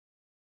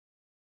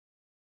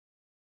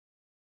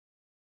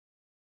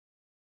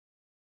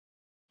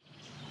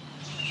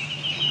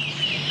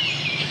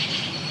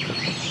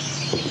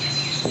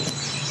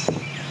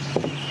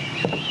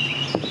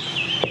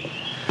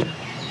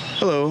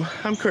Hello,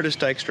 I'm Curtis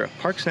Dykstra,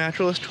 Parks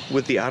Naturalist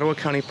with the Ottawa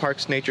County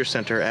Parks Nature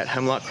Center at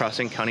Hemlock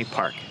Crossing County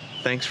Park.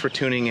 Thanks for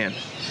tuning in.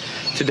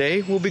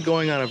 Today we'll be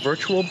going on a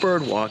virtual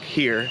bird walk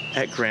here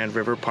at Grand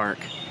River Park.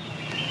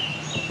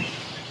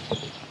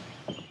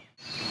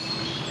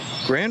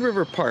 Grand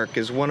River Park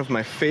is one of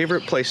my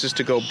favorite places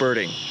to go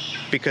birding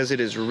because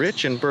it is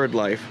rich in bird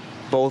life,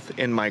 both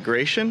in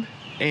migration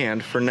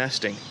and for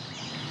nesting.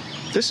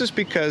 This is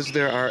because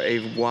there are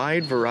a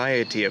wide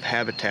variety of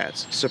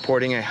habitats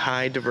supporting a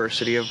high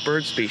diversity of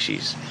bird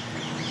species.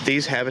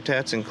 These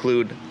habitats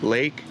include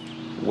lake,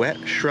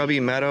 wet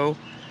shrubby meadow,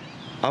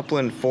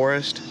 upland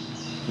forest,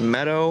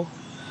 meadow,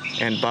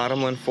 and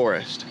bottomland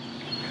forest.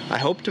 I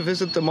hope to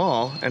visit them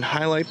all and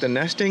highlight the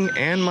nesting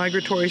and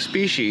migratory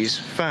species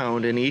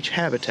found in each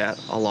habitat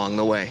along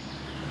the way.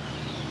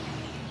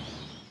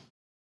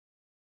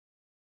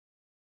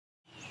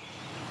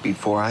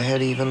 Before I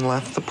had even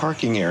left the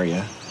parking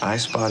area, I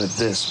spotted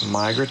this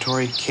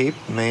migratory Cape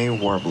May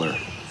warbler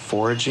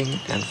foraging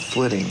and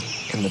flitting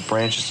in the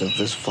branches of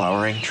this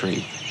flowering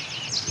tree.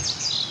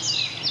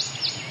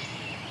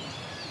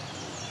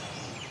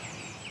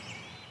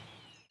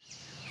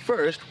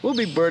 First, we'll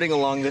be birding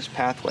along this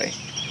pathway.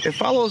 It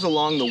follows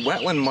along the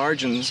wetland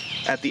margins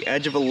at the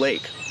edge of a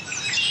lake.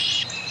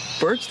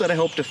 Birds that I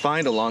hope to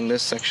find along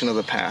this section of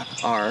the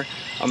path are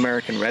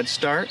American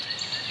redstart,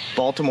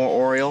 Baltimore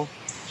oriole,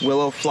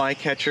 willow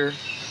flycatcher,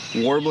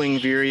 warbling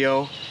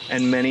vireo,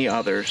 and many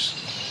others.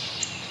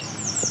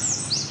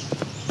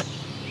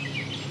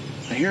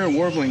 I hear a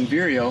warbling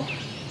vireo.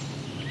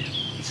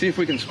 Let's see if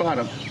we can spot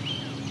him.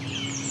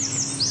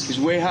 He's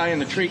way high in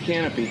the tree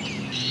canopy.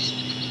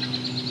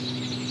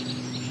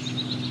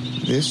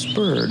 This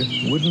bird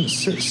wouldn't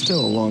sit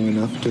still long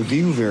enough to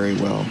view very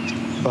well,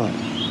 but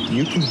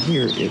you can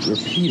hear it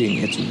repeating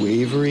its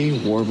wavery,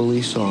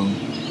 warbly song.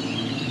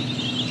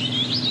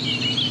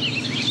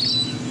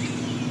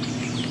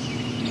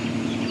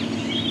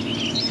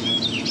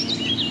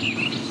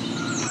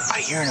 I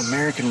hear an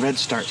American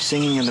redstart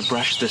singing in the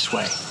brush this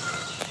way.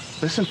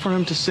 Listen for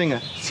him to sing a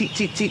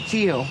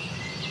tee-tee-tee-tee-o.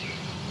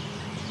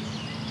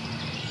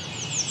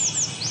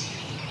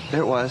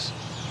 There it was.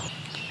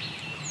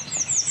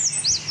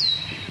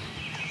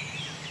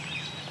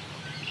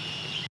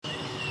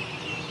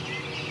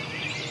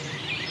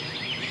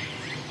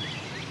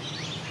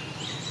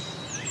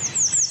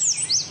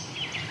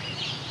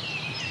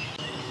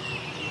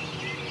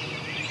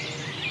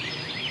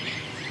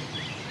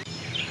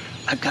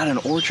 I've got an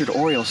orchard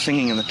oriole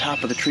singing in the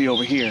top of the tree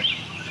over here.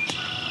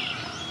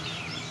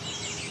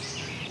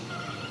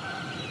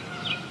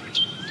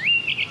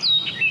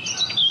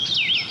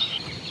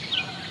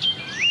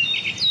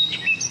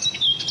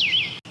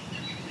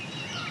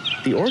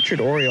 The orchard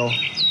oriole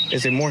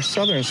is a more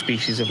southern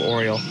species of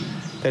oriole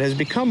that has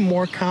become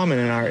more common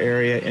in our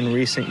area in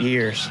recent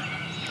years.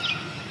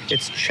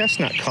 It's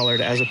chestnut colored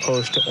as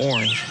opposed to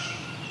orange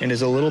and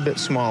is a little bit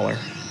smaller.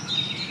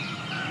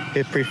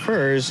 It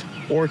prefers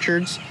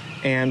orchards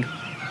and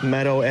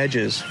meadow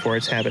edges for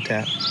its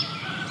habitat.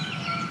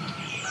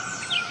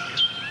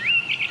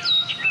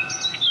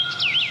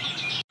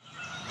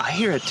 I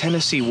hear a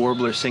Tennessee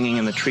warbler singing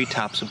in the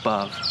treetops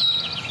above.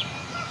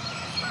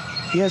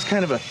 He has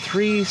kind of a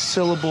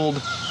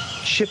three-syllabled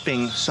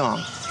chipping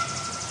song.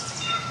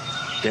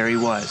 There he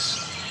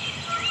was.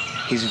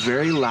 He's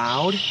very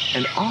loud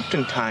and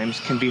oftentimes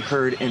can be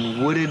heard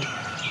in wooded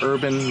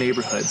urban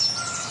neighborhoods.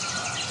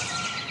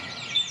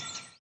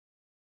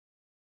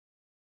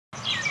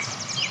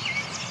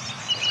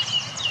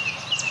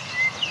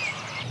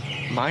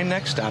 My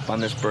next stop on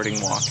this birding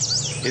walk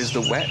is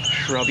the wet,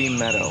 shrubby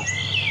meadow.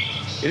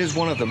 It is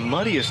one of the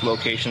muddiest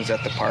locations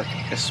at the park,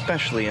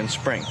 especially in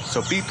spring,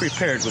 so be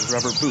prepared with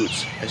rubber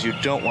boots as you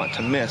don't want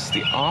to miss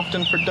the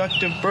often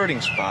productive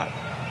birding spot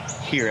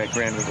here at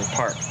Grand River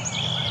Park.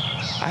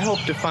 I hope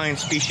to find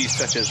species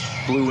such as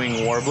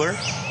blue-winged warbler,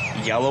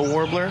 yellow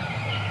warbler,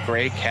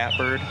 gray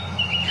catbird,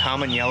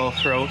 common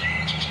yellowthroat,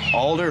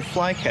 alder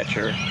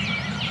flycatcher,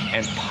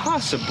 and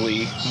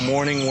possibly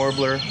mourning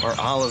warbler or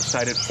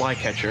olive-sided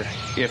flycatcher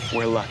if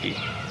we're lucky.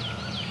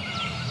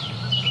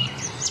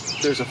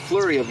 There's a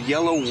flurry of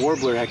yellow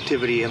warbler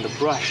activity in the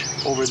brush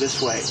over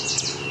this way.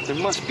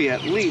 There must be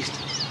at least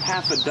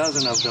half a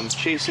dozen of them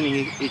chasing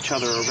each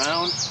other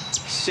around,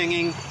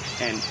 singing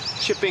and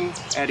chipping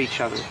at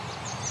each other.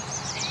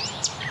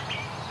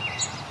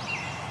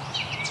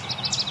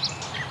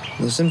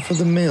 Listen for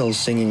the males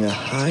singing a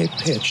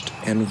high-pitched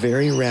and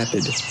very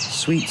rapid,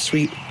 "Sweet,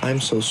 sweet,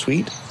 I'm so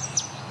sweet."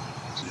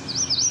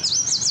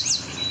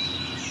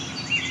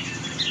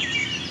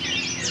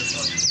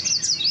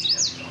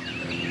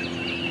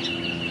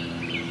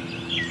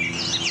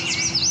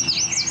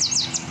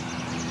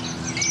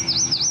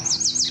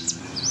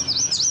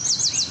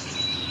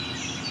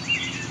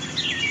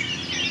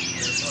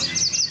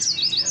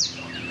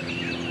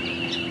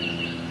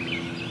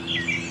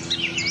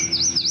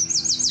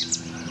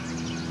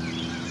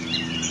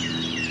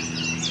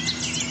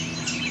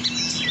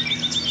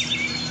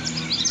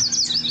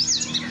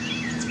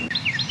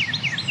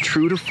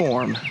 True to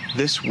form,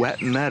 This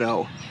wet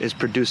meadow is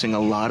producing a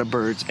lot of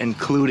birds,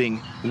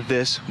 including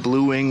this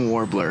blue-winged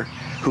warbler,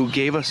 who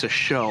gave us a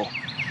show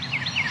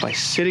by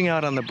sitting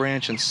out on the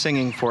branch and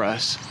singing for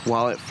us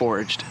while it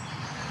foraged.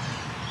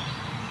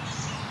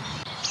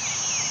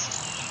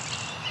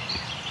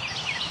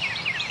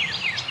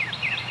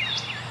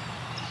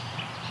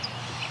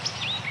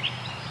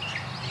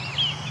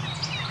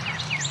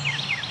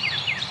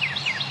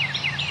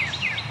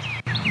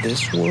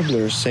 This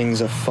warbler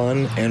sings a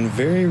fun and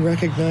very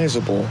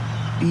recognizable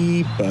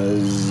bee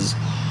buzz.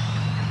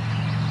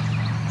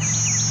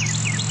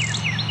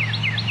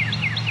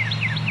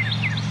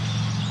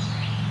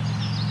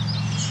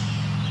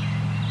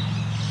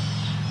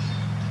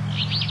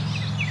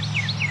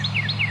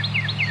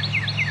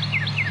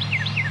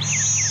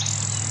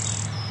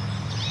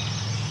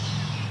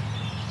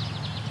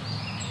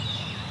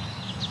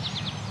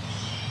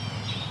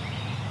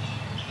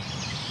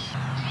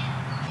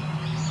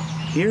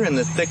 Here in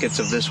the thickets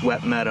of this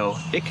wet meadow,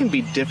 it can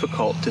be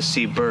difficult to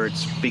see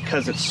birds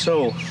because it's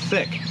so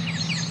thick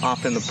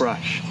off in the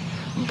brush.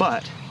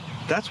 But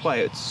that's why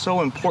it's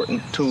so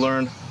important to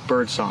learn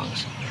bird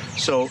songs.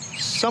 So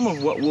some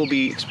of what we'll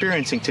be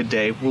experiencing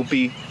today will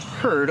be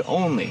heard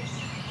only.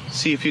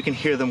 See if you can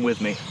hear them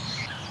with me.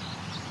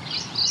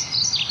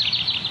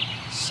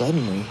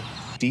 Suddenly,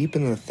 deep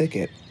in the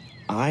thicket,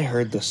 I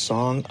heard the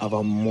song of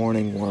a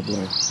mourning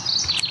warbler.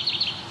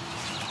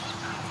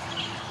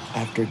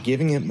 After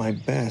giving it my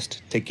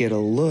best to get a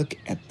look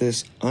at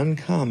this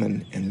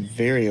uncommon and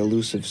very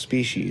elusive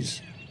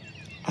species,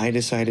 I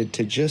decided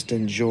to just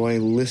enjoy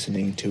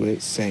listening to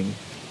it sing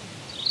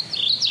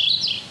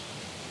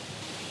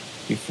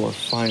before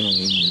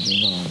finally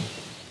moving on.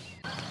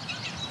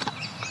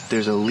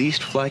 There's a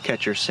least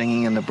flycatcher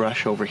singing in the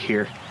brush over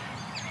here.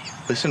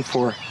 Listen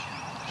for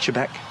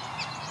chebec,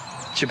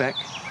 chebec.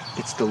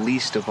 It's the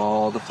least of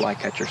all the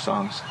flycatcher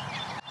songs.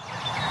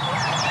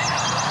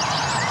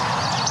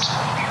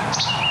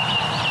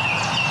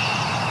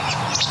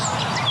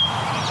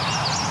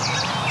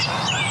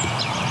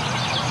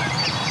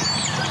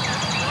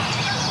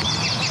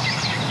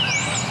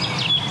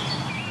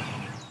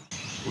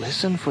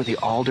 Listen for the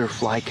alder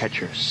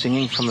flycatcher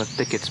singing from the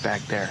thickets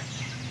back there.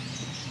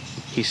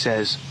 He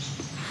says,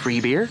 "Free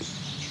beer?"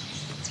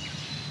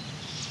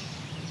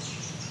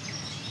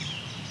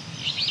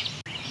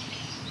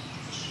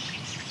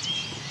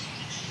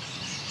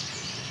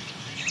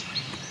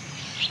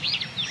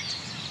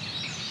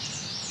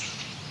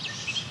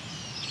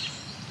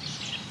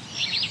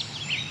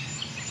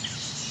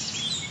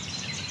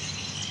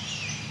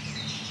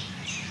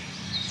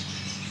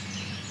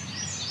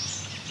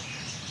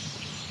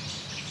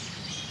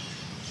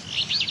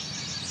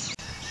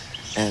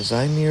 As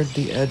I neared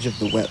the edge of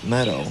the wet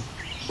meadow,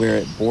 where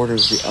it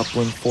borders the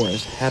upland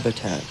forest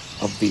habitat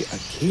of the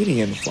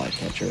Acadian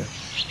flycatcher,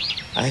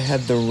 I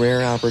had the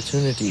rare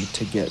opportunity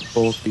to get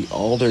both the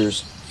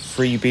alder's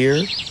free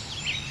beer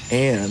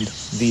and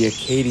the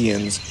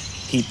Acadian's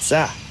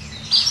pizza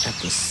at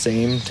the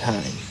same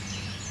time.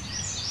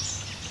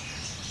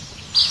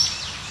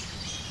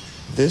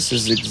 This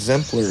is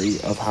exemplary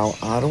of how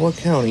Ottawa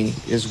County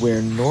is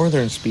where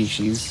northern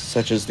species,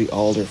 such as the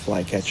alder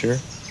flycatcher,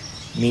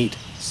 meet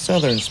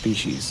southern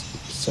species,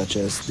 such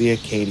as the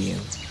Acadian.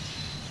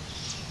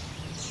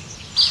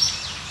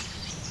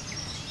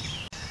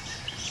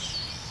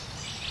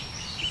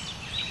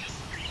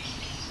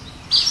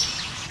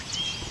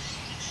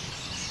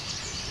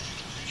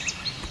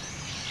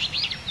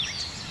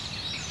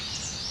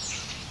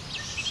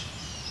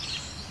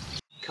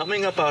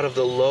 Coming up out of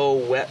the low,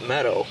 wet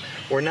meadow,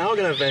 we're now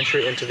going to venture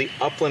into the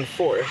upland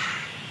forest,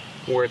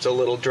 where it's a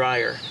little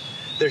drier.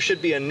 There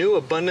should be a new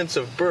abundance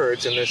of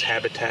birds in this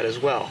habitat as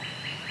well.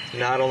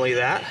 Not only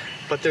that,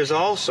 but there's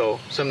also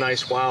some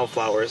nice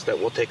wildflowers that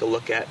we'll take a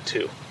look at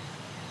too.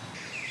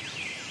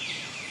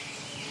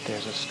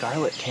 There's a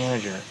scarlet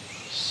tanager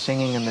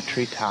singing in the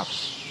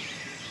treetops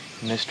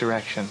in this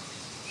direction.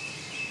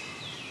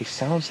 He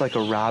sounds like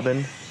a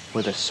robin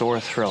with a sore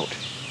throat.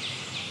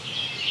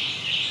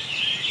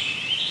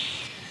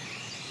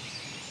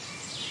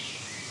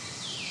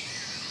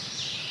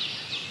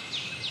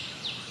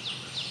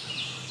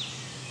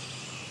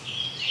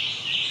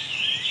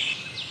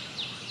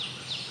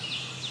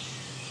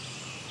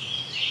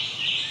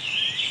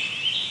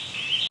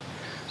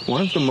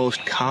 One of the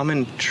most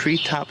common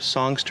treetop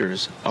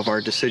songsters of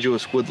our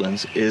deciduous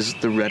woodlands is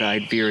the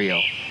red-eyed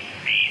vireo.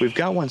 We've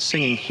got one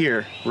singing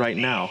here right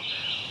now.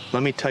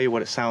 Let me tell you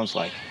what it sounds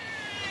like.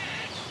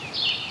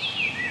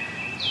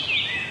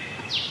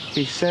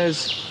 He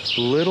says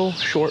little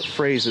short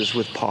phrases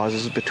with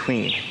pauses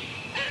between.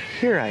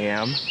 Here I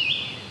am.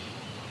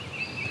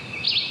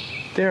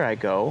 There I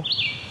go.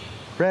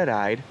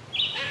 Red-eyed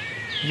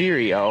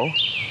vireo.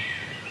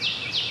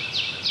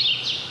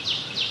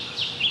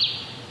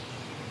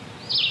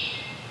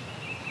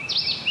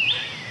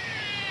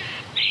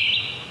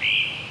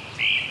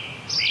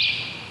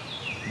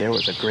 There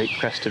was a great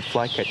crested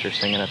flycatcher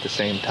singing at the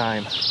same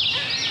time.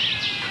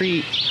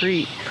 Preet,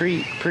 preet,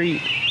 preet,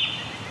 preet.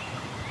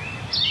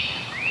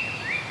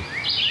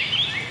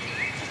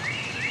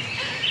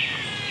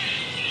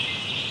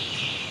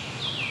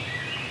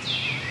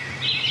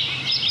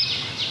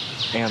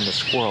 And the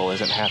squirrel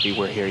isn't happy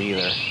we're here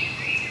either.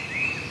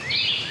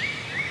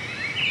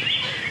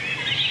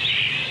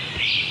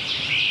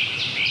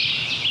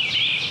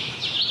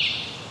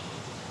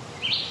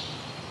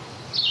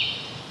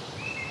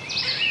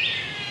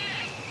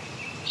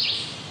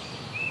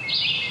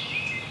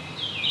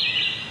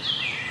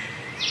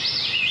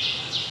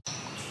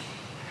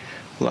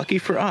 Lucky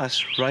for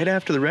us, right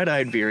after the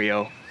red-eyed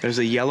vireo, there's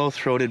a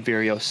yellow-throated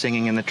vireo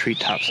singing in the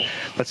treetops.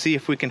 Let's see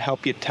if we can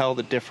help you tell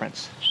the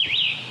difference.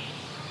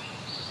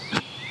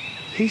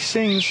 He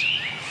sings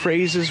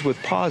phrases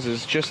with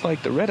pauses just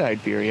like the red-eyed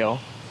vireo.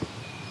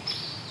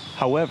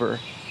 However,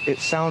 it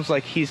sounds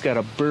like he's got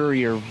a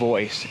burrier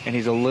voice and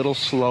he's a little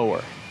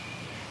slower.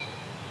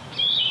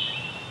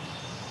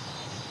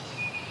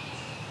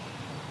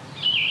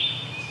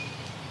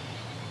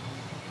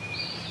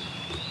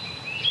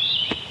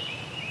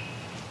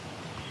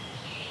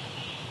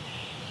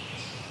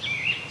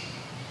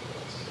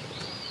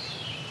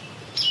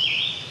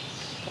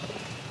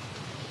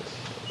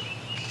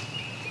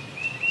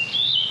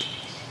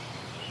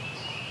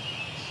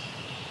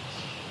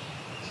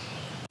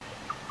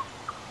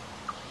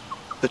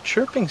 The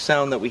chirping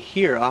sound that we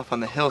hear off on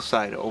the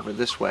hillside over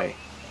this way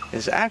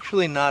is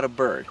actually not a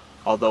bird,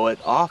 although it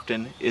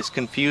often is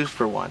confused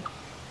for one.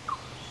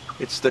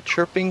 It's the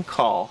chirping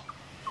call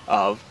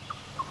of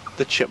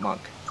the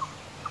chipmunk.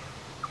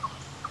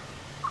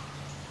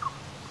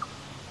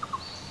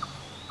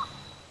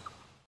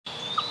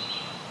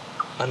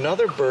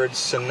 Another bird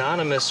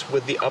synonymous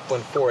with the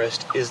upland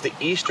forest is the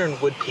eastern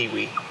wood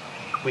pewee.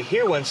 We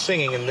hear one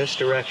singing in this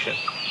direction.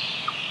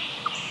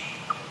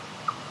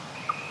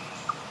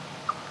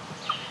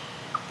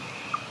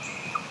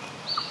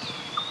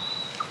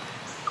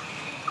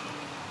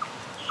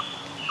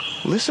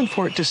 Listen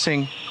for it to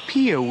sing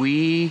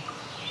pee-a-wee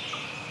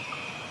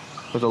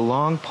with a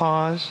long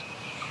pause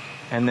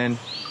and then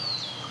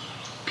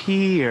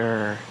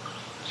peer,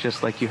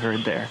 just like you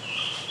heard there.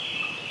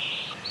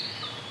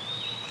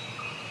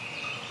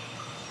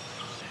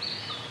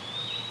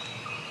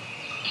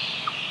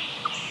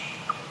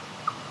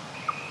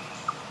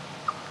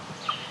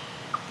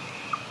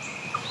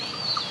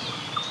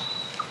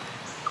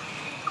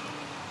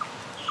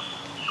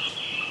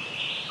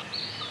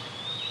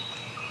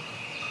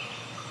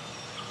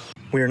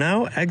 We are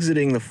now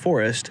exiting the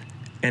forest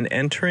and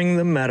entering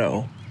the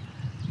meadow.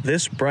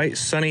 This bright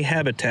sunny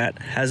habitat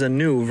has a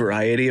new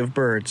variety of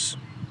birds.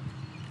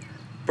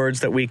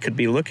 Birds that we could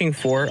be looking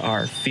for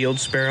are field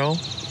sparrow,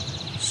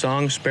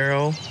 song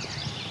sparrow,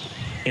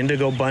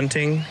 indigo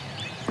bunting,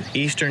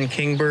 eastern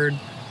kingbird,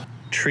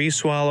 tree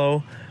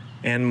swallow,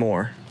 and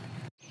more.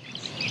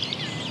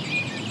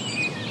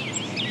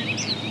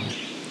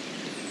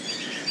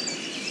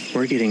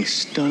 We're getting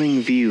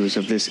stunning views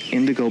of this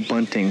indigo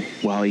bunting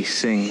while he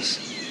sings.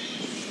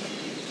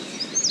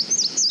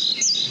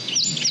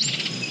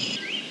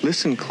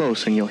 Listen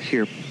close and you'll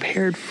hear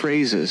paired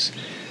phrases.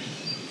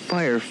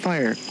 Fire,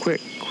 fire,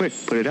 quick, quick,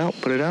 put it out,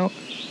 put it out.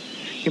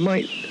 You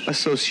might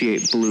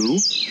associate blue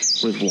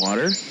with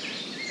water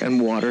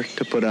and water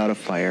to put out a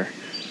fire.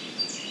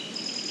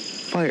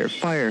 Fire,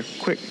 fire,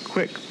 quick,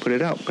 quick, put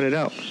it out, put it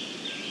out.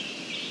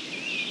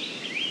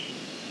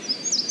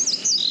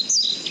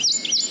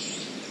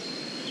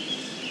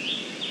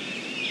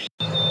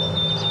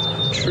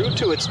 True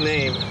to its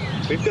name,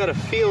 we've got a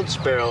field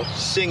sparrow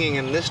singing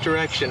in this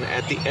direction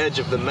at the edge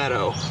of the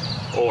meadow,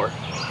 or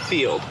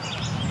field.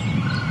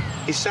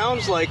 He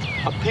sounds like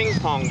a ping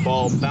pong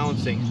ball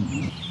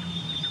bouncing.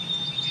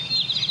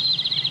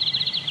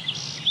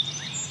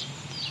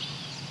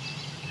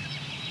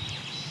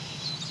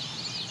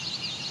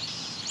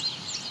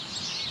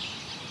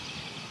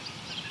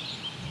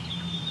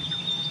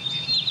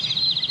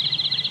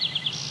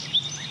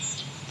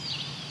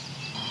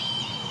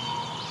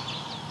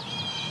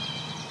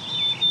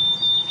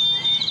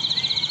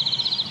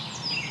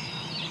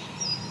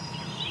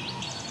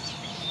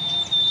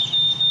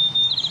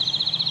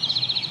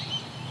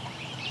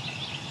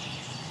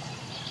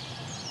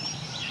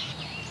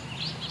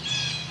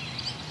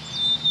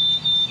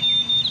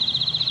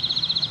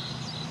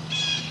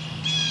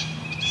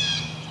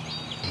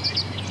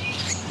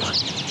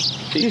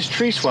 These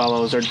tree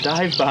swallows are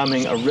dive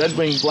bombing a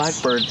red-winged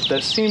blackbird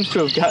that seems to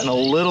have gotten a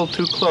little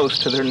too close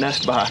to their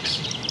nest box.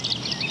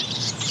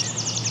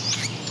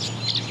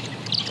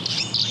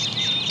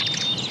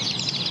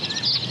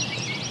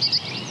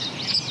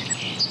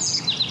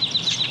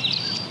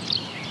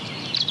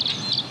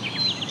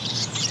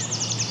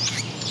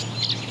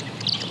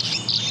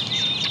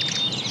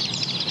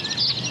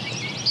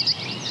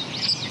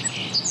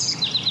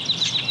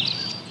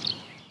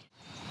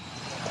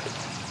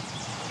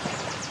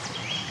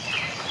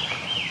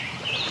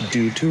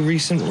 Due to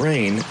recent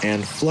rain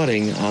and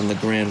flooding on the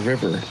Grand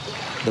River,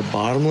 the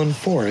bottomland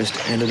forest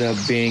ended up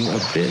being a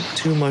bit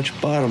too much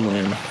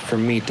bottomland for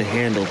me to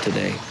handle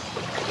today.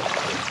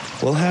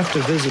 We'll have to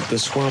visit the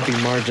swampy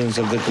margins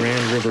of the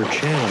Grand River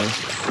Channel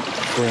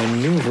for a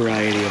new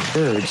variety of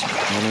birds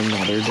on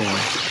another day.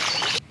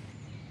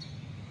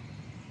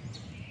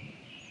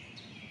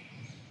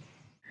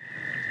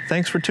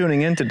 Thanks for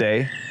tuning in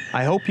today.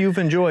 I hope you've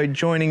enjoyed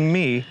joining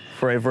me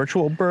for a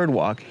virtual bird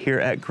walk here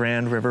at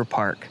Grand River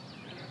Park.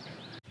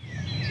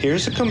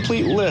 Here's a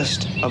complete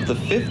list of the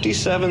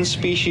 57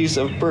 species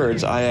of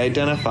birds I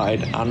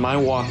identified on my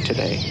walk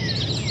today.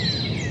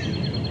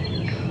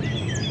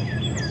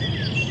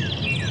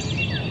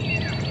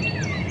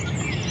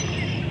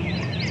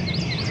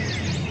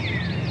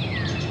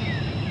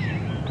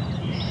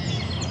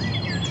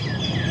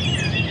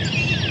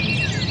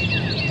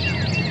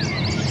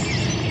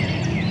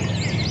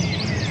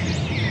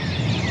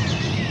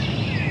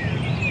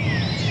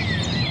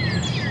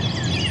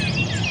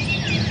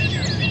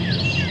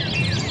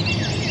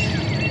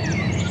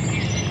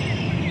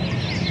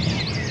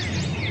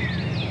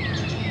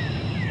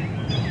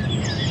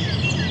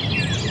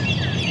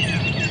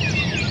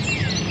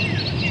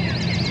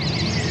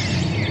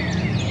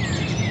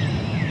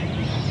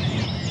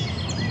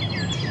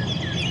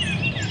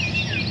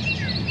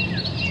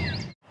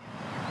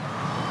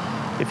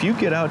 If you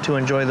get out to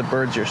enjoy the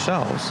birds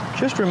yourselves,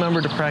 just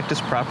remember to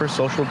practice proper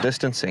social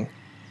distancing.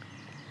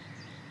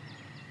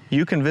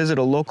 You can visit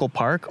a local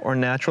park or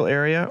natural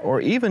area,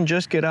 or even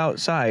just get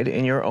outside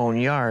in your own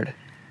yard.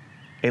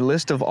 A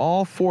list of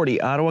all 40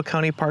 Ottawa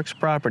County Parks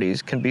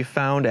properties can be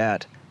found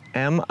at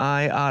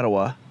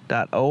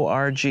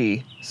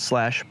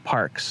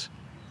miottawa.org/parks.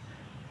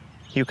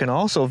 You can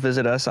also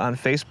visit us on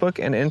Facebook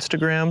and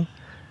Instagram.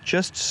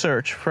 Just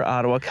search for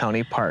Ottawa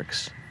County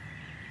Parks.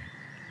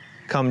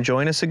 Come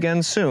join us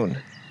again soon,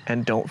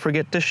 and don't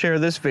forget to share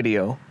this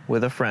video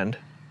with a friend.